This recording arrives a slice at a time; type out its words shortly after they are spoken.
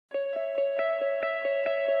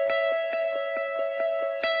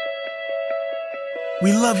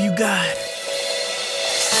We love you, God.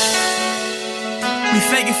 We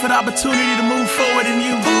thank you for the opportunity to move forward in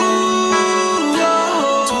you, to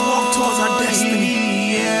walk towards our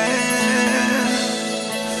destiny.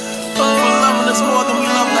 For loving us more than we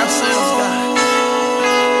loved ourselves, God.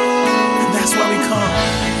 And that's why we come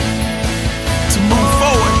to move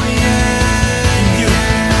forward in you.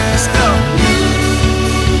 Let's go.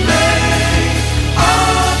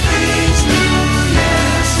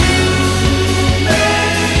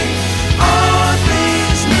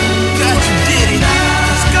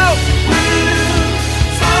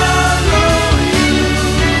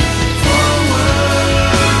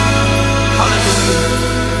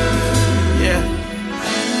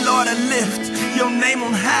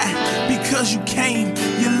 Because you came,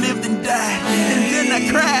 you lived and died, and then I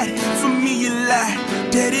cried, for me you lied.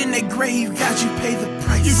 Dead in that grave, God, you paid the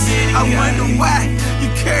price. You did it, I wonder why you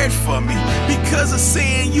cared for me. Because of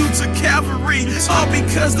sin, you took Calvary. All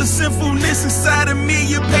because the sinfulness inside of me,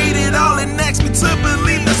 you paid it all and asked me to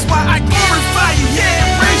believe. That's why I glorify you,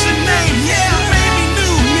 yeah, praise your name. Yeah, you made me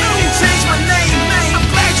new, you changed my name. I'm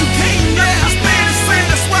glad you came, yeah, I stay the same.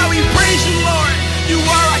 That's why we praise you, Lord. You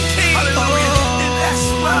are our King, hallelujah. And that's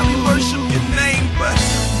why we worship your name. But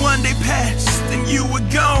one day passed and you were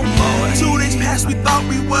gone. 2 days passed, we thought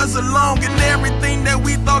we was alone, and everything that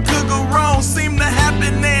we thought could go wrong seemed to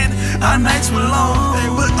happen, and our nights were long.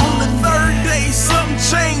 But on the third day, something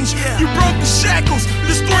changed. You broke the shackles,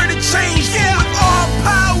 destroyed the chains. With all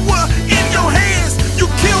power in your hands, you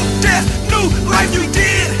killed death, new life you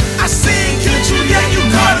did. I said, can't you, yeah, you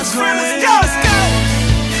caught us, friend. Let's go, let's go.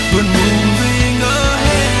 But moving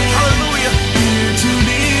ahead, hallelujah, to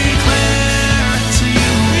declare to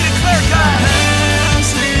you, we declare, God,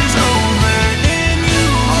 past is over in you.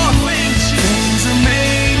 All things are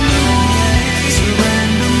made new.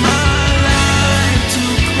 Surrender my life to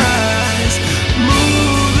Christ.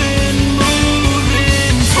 Moving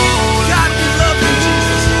forward. God, we love you,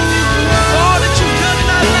 Jesus. For all that you've done in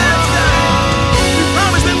our lives, God. We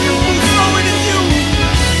promise that we will move forward in you.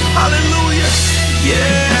 Hallelujah.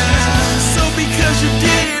 Yeah. So because you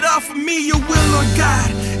did it all for me, your will, Lord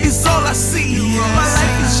God, is all I see. My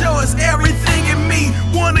life is yours, everything in me.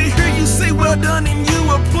 Wanna hear you say, well done, and you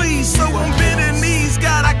are pleased. So on bending knees,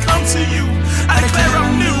 God, I come to you. I declare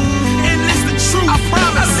I'm new, and it's the truth. I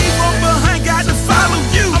promise I leave all behind, God, to follow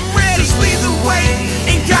you. I'm ready, just lead the way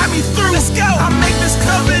and guide me through. Let's go. I make this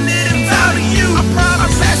covenant and vow to you. I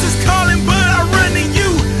promise my past is calling, but I run to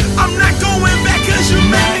you. I'm not going back, cause you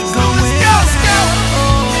made me go. Let's go, let's go.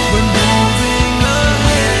 We're moving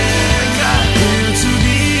ahead, God, here to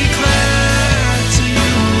declare to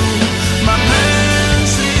you, my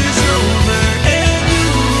past is over and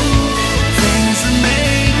you, things are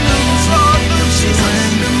made new.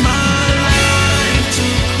 Surrender my life to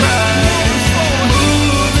Christ.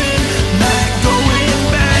 Moving, not going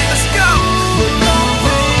back. Let's go. We're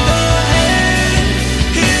moving ahead,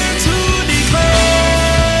 here to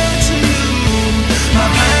declare to you, my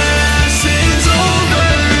past is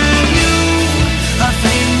over and you, our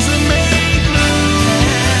things are made new.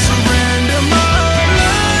 Surrender my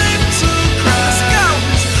life to Christ. Let's go.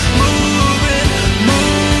 Moving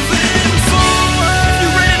forward. If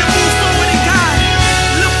you're ready to move forward in God,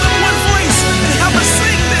 lift up one voice and help us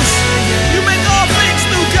sing this. You make all things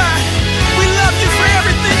new, God. We love you for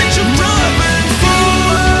everything that you've done. Moving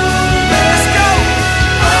forward. Let's go.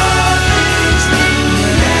 All things new,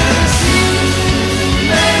 yes.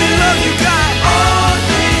 We love you, God. All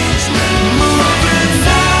things new. Moving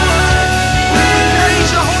forward. We praise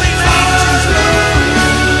your holy name, Jesus.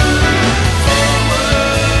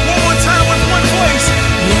 One more time with one voice.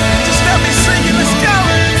 Just help me sing it. Let's go.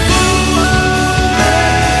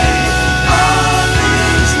 All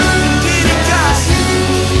things new. Did it, God.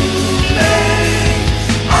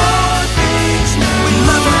 All things new. We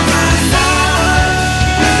love you, God.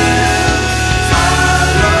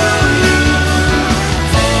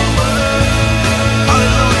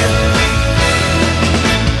 Hallelujah.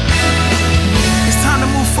 It's time to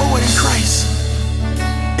move forward in Christ.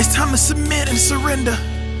 It's time to submit and surrender,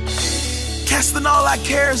 casting all our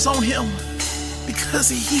cares on him, because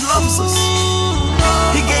he loves us.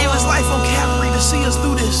 He gave his life on Calvary to see us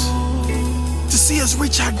through this, to see us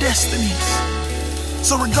reach our destinies.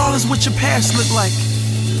 So regardless what your past look like,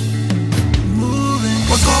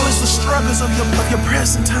 regardless the struggles of your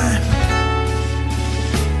present time,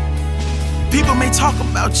 people may talk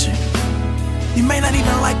about you. You may not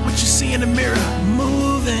even like what you see in the mirror.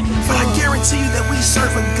 But I guarantee you that we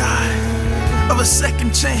serve a God of a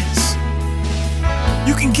second chance.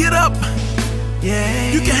 You can get up.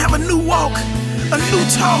 You can have a new walk, a new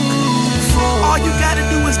talk. All you gotta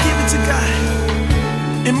do is give it to God.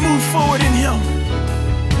 and move forward in Him.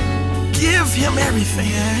 Give Him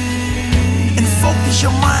everything and focus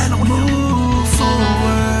your mind on Him.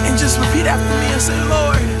 And just repeat after me and say,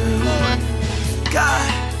 Lord, God,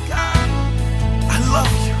 I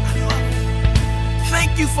love you.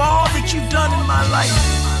 Thank you for all that you've done in my life.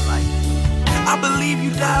 I believe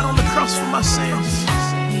you died on the cross for my sins.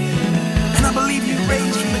 And I believe you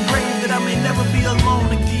raised from the grave that I may never be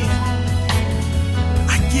alone again.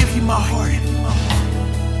 I give you my heart.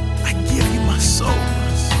 I give you my soul.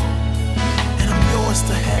 And I'm yours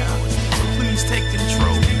to have. So please take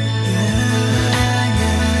control.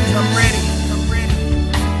 And I'm ready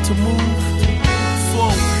to move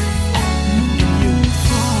forward in you.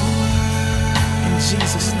 In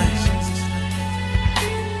Jesus' name.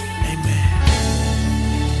 Amen.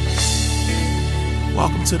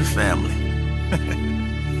 Welcome to the family.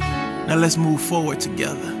 Now let's move forward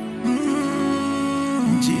together.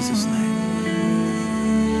 In Jesus' name.